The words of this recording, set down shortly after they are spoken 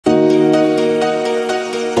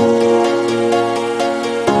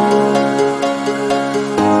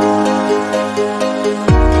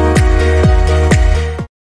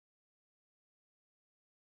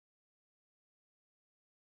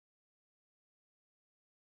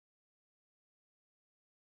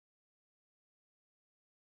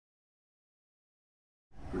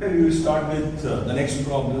Here we will start with the next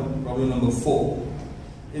problem, problem number 4.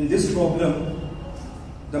 In this problem,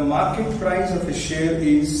 the market price of a share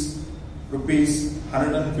is rupees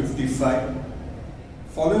 155.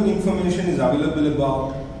 Following information is available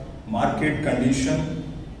about market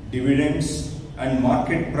condition, dividends and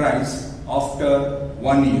market price after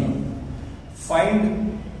 1 year.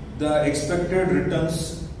 Find the expected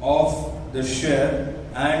returns of the share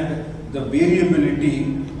and the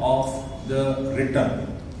variability of the return.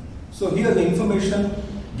 So here the information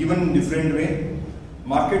given in different way.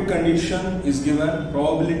 Market condition is given,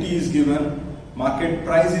 probability is given, market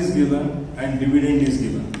price is given and dividend is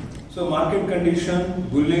given. So market condition,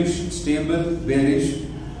 bullish, stable, bearish,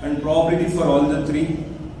 and probability for all the three,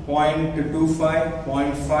 0.25,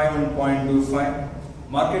 0.5 and 0.25.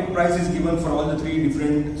 Market price is given for all the three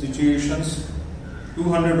different situations,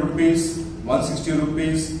 200 rupees, 160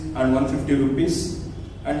 rupees and 150 rupees.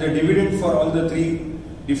 And the dividend for all the three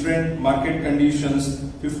different market conditions,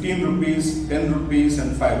 15 rupees, 10 rupees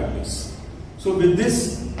and 5 rupees. So with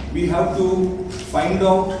this we have to find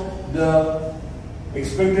out the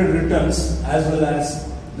expected returns as well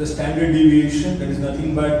as the standard deviation, that is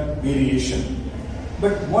nothing but variation.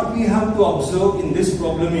 But what we have to observe in this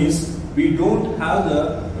problem is we don't have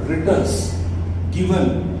the returns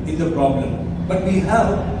given in the problem, but we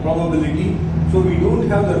have probability, so we don't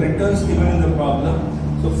have the returns given in the problem.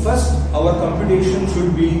 So first our computation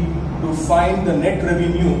should be to find the net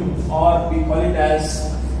revenue, or we call it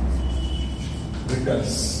as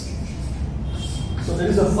returns. So there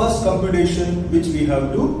is a first computation which we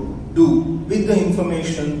have to do with the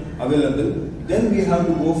information available. Then we have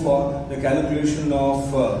to go for the calculation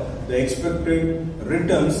of the expected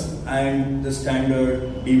returns and the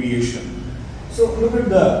standard deviation. So look at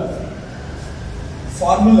the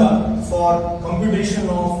formula for computation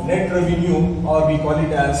of net revenue, or we call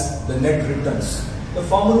it as the net returns. The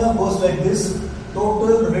formula goes like this: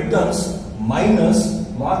 total returns minus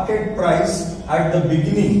market price at the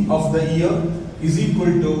beginning of the year is equal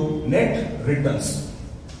to net returns.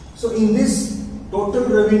 So in this total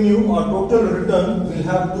revenue or total return will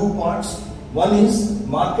have two parts. One is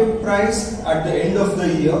market price at the end of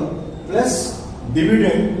the year plus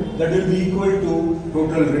dividend, that will be equal to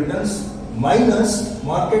total returns, minus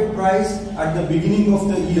market price at the beginning of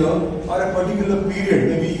the year or a particular period,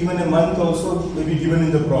 maybe even a month also may be given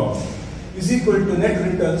in the problem, is equal to net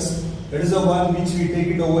returns. That is the one which we take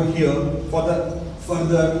it over here for the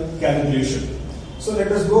further calculation. So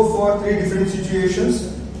let us go for three different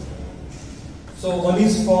situations. So one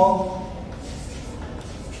is for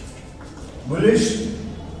bullish,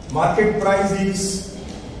 market price is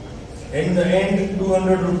in the end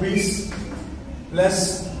 200 rupees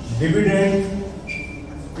plus dividend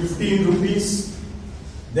 15 rupees.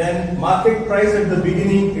 Then market price at the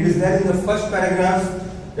beginning, it is there in the first paragraph,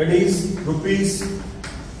 that is rupees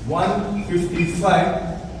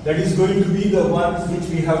 155. That is going to be the one which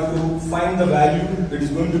we have to find the value, that is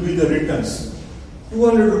going to be the returns.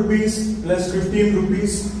 200 rupees plus 15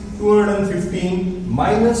 rupees, 215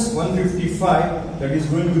 minus 155, that is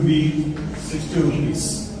going to be 60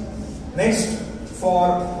 rupees. Next,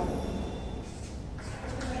 for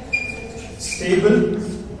stable,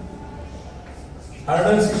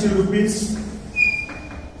 160 rupees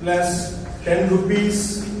plus 10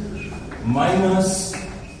 rupees minus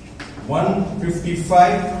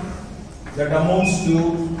 155, that amounts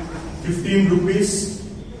to 15 rupees.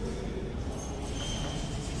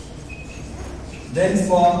 Then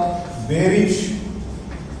for bearish,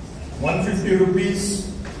 150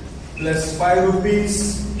 rupees plus 5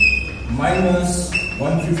 rupees minus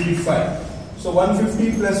 155. So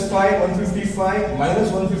 150 plus 5, 155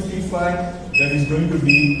 minus 155, that is going to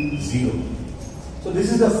be 0. So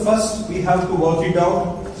this is the first we have to work it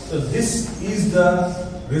out. So this is the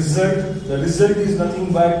result. The result is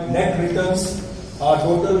nothing but net returns or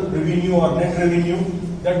total revenue or net revenue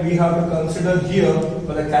that we have to consider here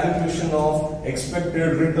for the calculation of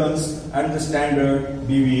expected returns and the standard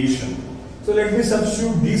deviation. So let me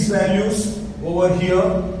substitute these values over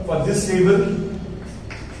here for this table.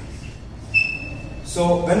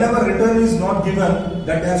 So whenever return is not given,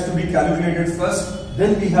 that has to be calculated first,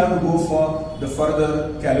 then we have to go for the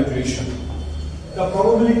further calculation. The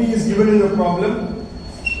probability is given in the problem,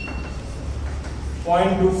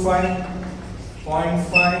 0.25,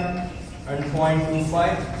 0.5 and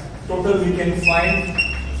 0.25. Total we can find,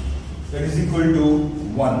 that is equal to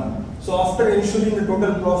 1. So after ensuring the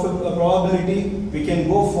total probability, we can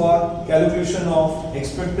go for calculation of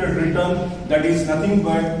expected return, that is nothing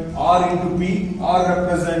but R into P. R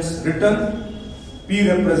represents return, P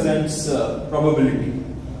represents probability.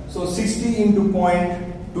 So 60 into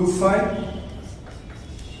 0.25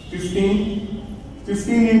 15,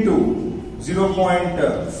 15 into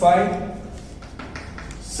 0.5,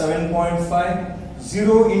 7.5,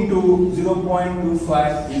 0 into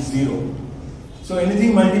 0.25 is 0. So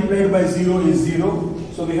anything multiplied by 0 is 0.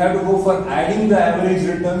 So we have to go for adding the average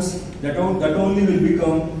returns. That only will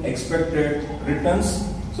become expected returns.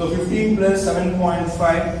 So 15 plus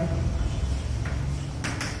 7.5,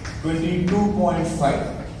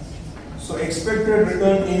 22.5. So expected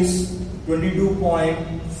return is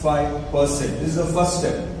 22.5%. This is the first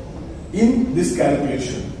step in this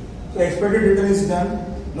calculation. So expected return is done.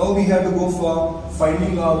 Now we have to go for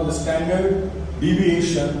finding out the standard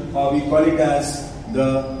deviation, or we call it as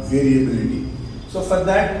the variability. So for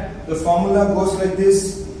that, the formula goes like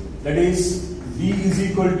this, that is D is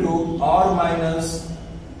equal to R minus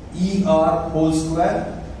ER whole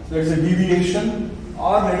square. So that is a deviation.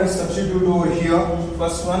 Or let us substitute over here.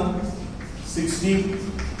 First one, 60,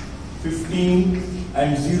 15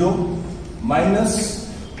 and 0 minus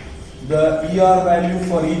the ER value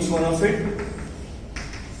for each one of it.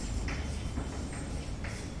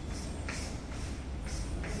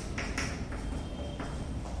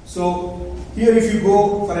 So here if you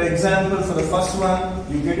go for example for the first one,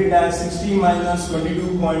 you get it as 60 minus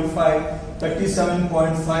 22.5,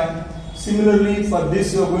 37.5. Similarly for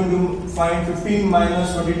this you are going to find 15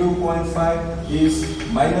 minus 22.5 is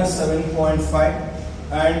minus 7.5,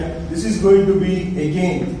 and this is going to be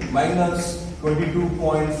again minus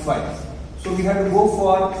 22.5. So we have to go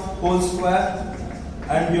for whole square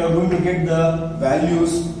and we are going to get the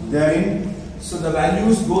values therein. So the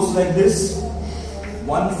values goes like this: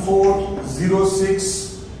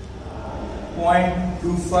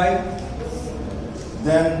 1406.25,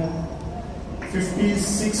 then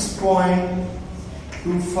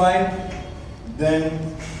 56.25, then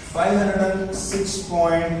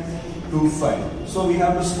 506.25. So we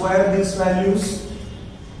have to square these values.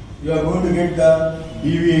 You are going to get the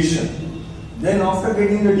deviation. Then after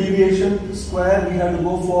getting the deviation square, we have to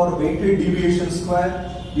go for weighted deviation square.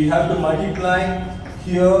 We have to multiply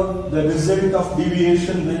here the result of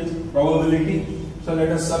deviation with probability. So let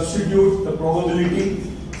us substitute the probability.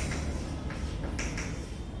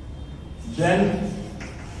 Then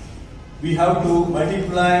we have to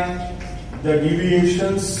multiply the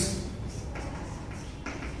deviations.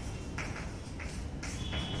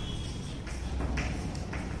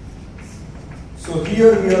 So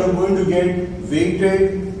here we are going to get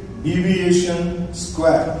weighted deviation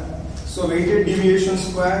square. So weighted deviation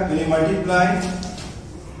square, when you multiply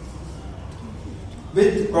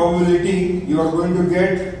with probability, you are going to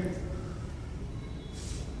get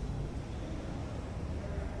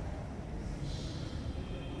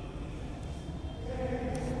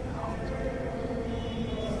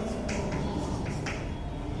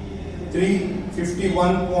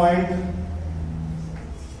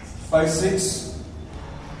 351.56,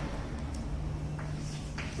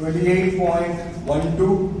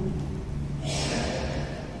 28.12,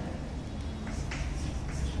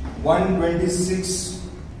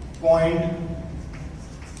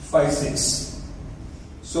 126.56.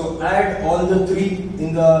 So add all the three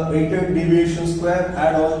in the weighted deviation square,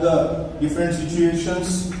 add all the different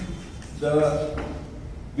situations. The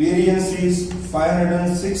variance is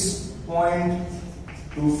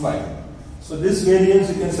 506.25. So this variance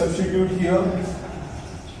you can substitute here,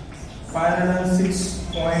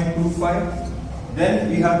 506.25. Then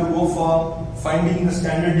we have to go for finding the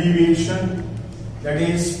standard deviation, that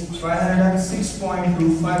is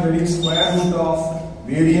 506.25, that is square root of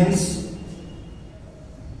variance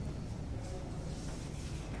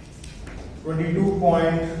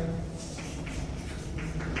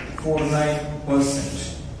 22.49%.